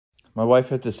My wife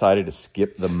had decided to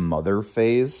skip the mother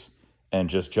phase and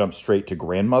just jump straight to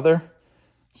grandmother.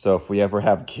 So if we ever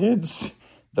have kids,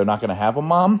 they're not going to have a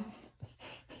mom.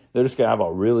 They're just going to have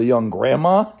a really young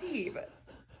grandma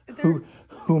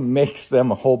who makes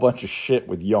them a whole bunch of shit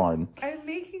with yarn. I'm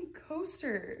making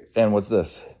coasters. And what's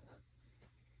this?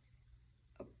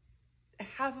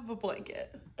 Half of a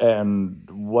blanket. And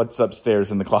what's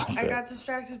upstairs in the closet? I got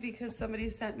distracted because somebody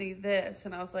sent me this,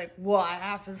 and I was like, well, I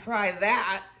have to try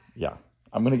that. Yeah.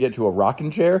 I'm going to get to a rocking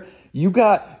chair. You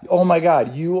got, oh my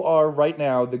God, you are right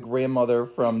now the grandmother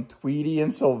from Tweety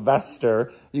and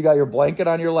Sylvester. You got your blanket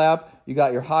on your lap. You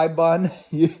got your high bun.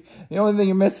 The only thing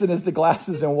you're missing is the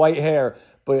glasses and white hair.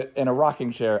 But in a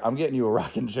rocking chair, I'm getting you a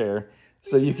rocking chair.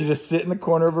 So you can just sit in the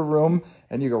corner of a room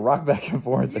and you can rock back and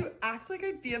forth. You act like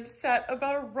I'd be upset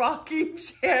about a rocking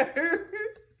chair.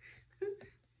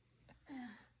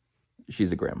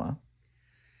 She's a grandma.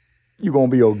 You gonna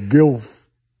be a gilf.